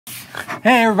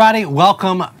Hey everybody,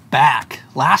 welcome back.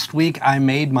 Last week I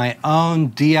made my own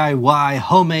DIY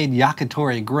homemade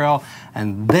Yakitori grill,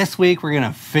 and this week we're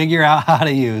gonna figure out how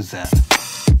to use it.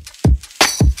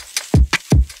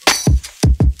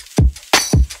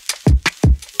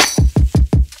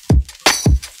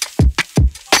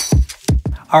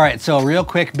 All right, so a real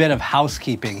quick bit of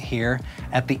housekeeping here.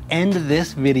 At the end of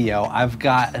this video, I've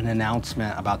got an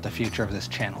announcement about the future of this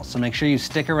channel. So make sure you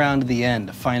stick around to the end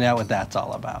to find out what that's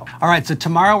all about. All right, so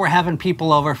tomorrow we're having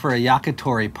people over for a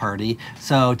Yakitori party.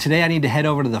 So today I need to head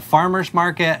over to the farmer's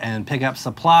market and pick up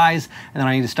supplies, and then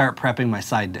I need to start prepping my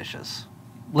side dishes.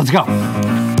 Let's go.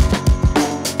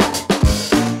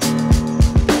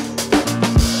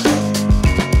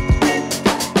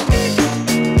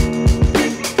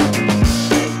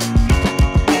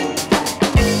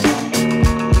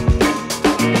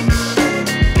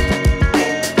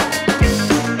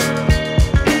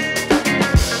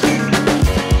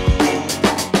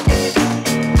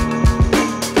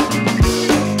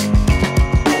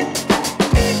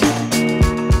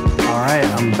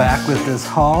 Back with this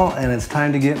haul, and it's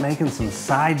time to get making some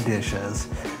side dishes.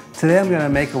 Today I'm going to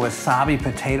make a wasabi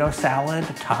potato salad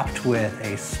topped with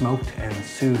a smoked and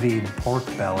sous vide pork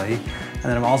belly, and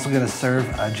then I'm also going to serve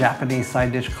a Japanese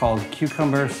side dish called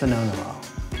cucumber sononimo.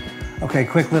 Okay,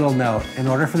 quick little note. In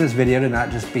order for this video to not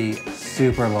just be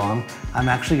super long, I'm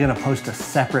actually going to post a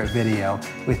separate video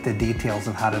with the details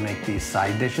of how to make these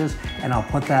side dishes, and I'll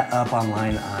put that up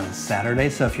online on Saturday.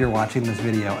 So if you're watching this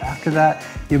video after that,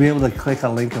 you'll be able to click a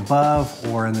link above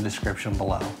or in the description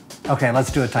below. Okay,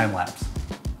 let's do a time lapse.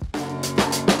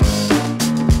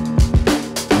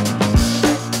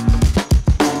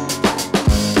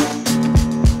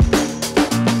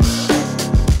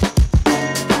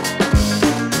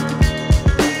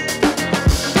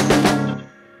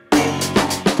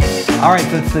 All right,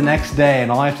 so it's the next day,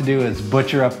 and all I have to do is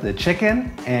butcher up the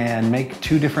chicken and make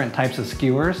two different types of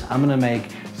skewers. I'm gonna make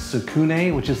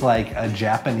Tsukune, which is like a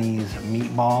Japanese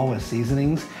meatball with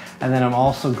seasonings. And then I'm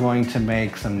also going to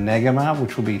make some Negima,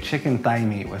 which will be chicken thigh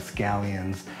meat with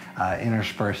scallions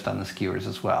interspersed on the skewers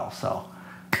as well. So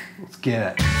let's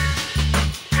get it.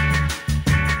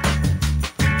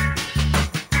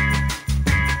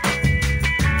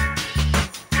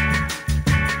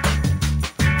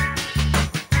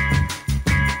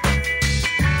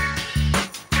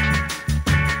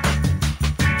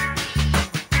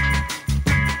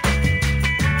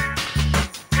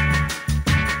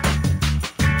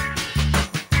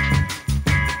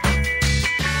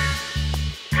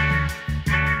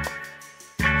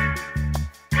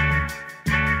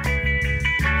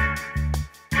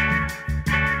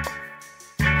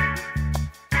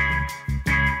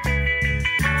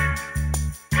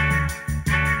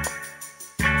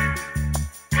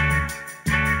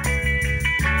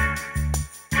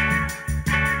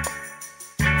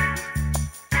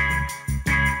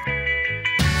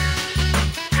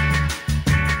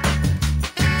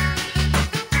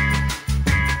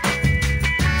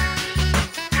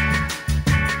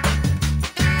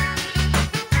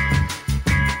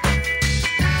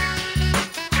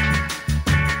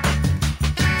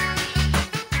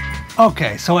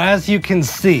 Okay, so as you can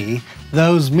see,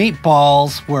 those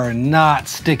meatballs were not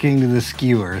sticking to the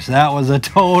skewers. That was a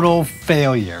total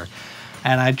failure.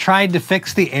 And I tried to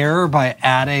fix the error by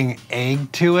adding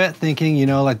egg to it, thinking, you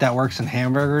know, like that works in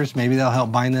hamburgers. Maybe they'll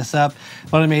help bind this up.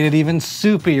 But it made it even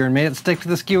soupier and made it stick to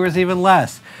the skewers even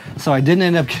less. So I didn't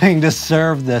end up getting to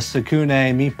serve the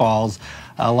Tsukune meatballs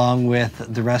along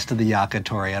with the rest of the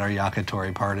Yakitori at our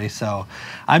Yakitori party. So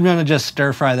I'm gonna just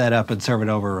stir fry that up and serve it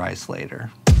over rice later.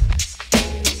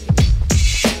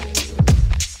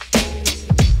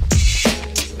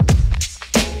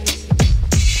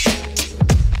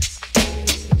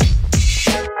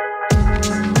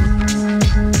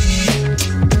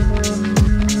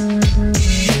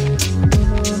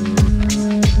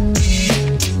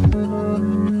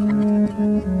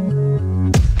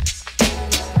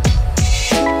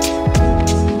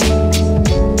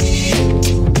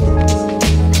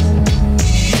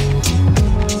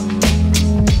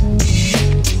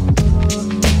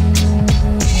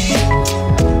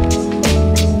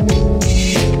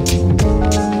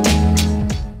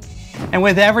 And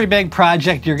with every big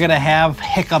project, you're gonna have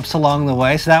hiccups along the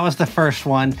way. So that was the first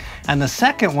one. And the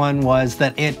second one was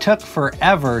that it took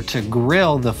forever to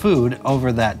grill the food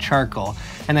over that charcoal.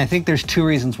 And I think there's two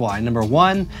reasons why. Number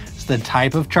one, it's the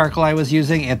type of charcoal I was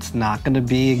using. It's not gonna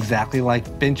be exactly like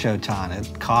Binchotan.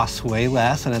 It costs way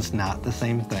less and it's not the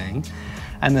same thing.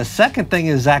 And the second thing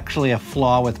is actually a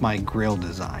flaw with my grill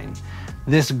design.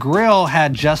 This grill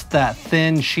had just that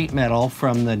thin sheet metal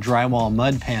from the drywall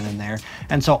mud pan in there,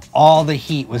 and so all the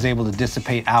heat was able to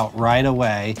dissipate out right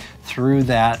away through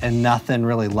that, and nothing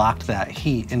really locked that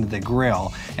heat into the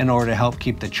grill in order to help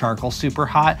keep the charcoal super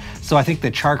hot. So I think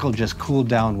the charcoal just cooled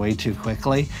down way too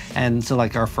quickly, and so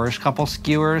like our first couple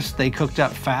skewers, they cooked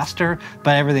up faster,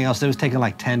 but everything else, it was taking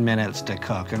like 10 minutes to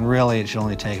cook, and really it should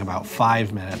only take about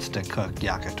 5 minutes to cook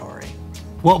yakitori.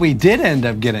 What we did end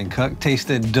up getting cooked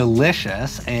tasted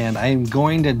delicious, and I'm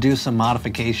going to do some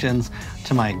modifications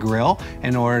to my grill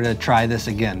in order to try this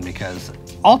again, because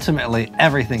ultimately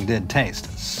everything did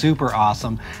taste super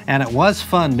awesome, and it was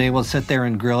fun being able to sit there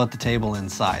and grill at the table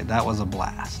inside. That was a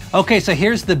blast. Okay, so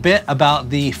here's the bit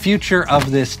about the future of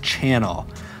this channel.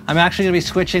 I'm actually gonna be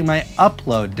switching my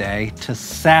upload day to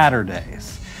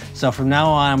Saturdays. So from now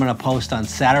on, I'm gonna post on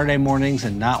Saturday mornings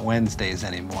and not Wednesdays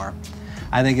anymore.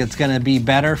 I think it's gonna be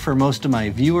better for most of my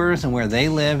viewers and where they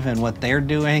live and what they're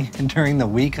doing during the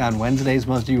week on Wednesdays.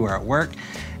 Most of you are at work,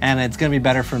 and it's gonna be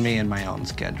better for me in my own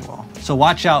schedule. So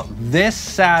watch out this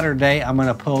Saturday. I'm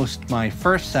gonna post my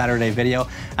first Saturday video,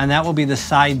 and that will be the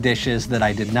side dishes that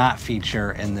I did not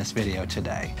feature in this video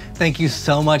today. Thank you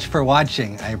so much for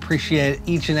watching. I appreciate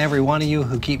each and every one of you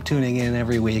who keep tuning in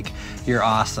every week. You're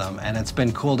awesome, and it's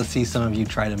been cool to see some of you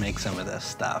try to make some of this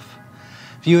stuff.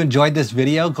 If you enjoyed this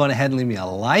video, go ahead and leave me a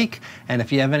like. And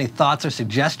if you have any thoughts or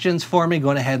suggestions for me, go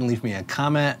ahead and leave me a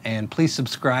comment. And please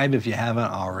subscribe if you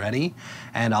haven't already.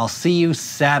 And I'll see you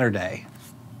Saturday.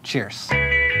 Cheers.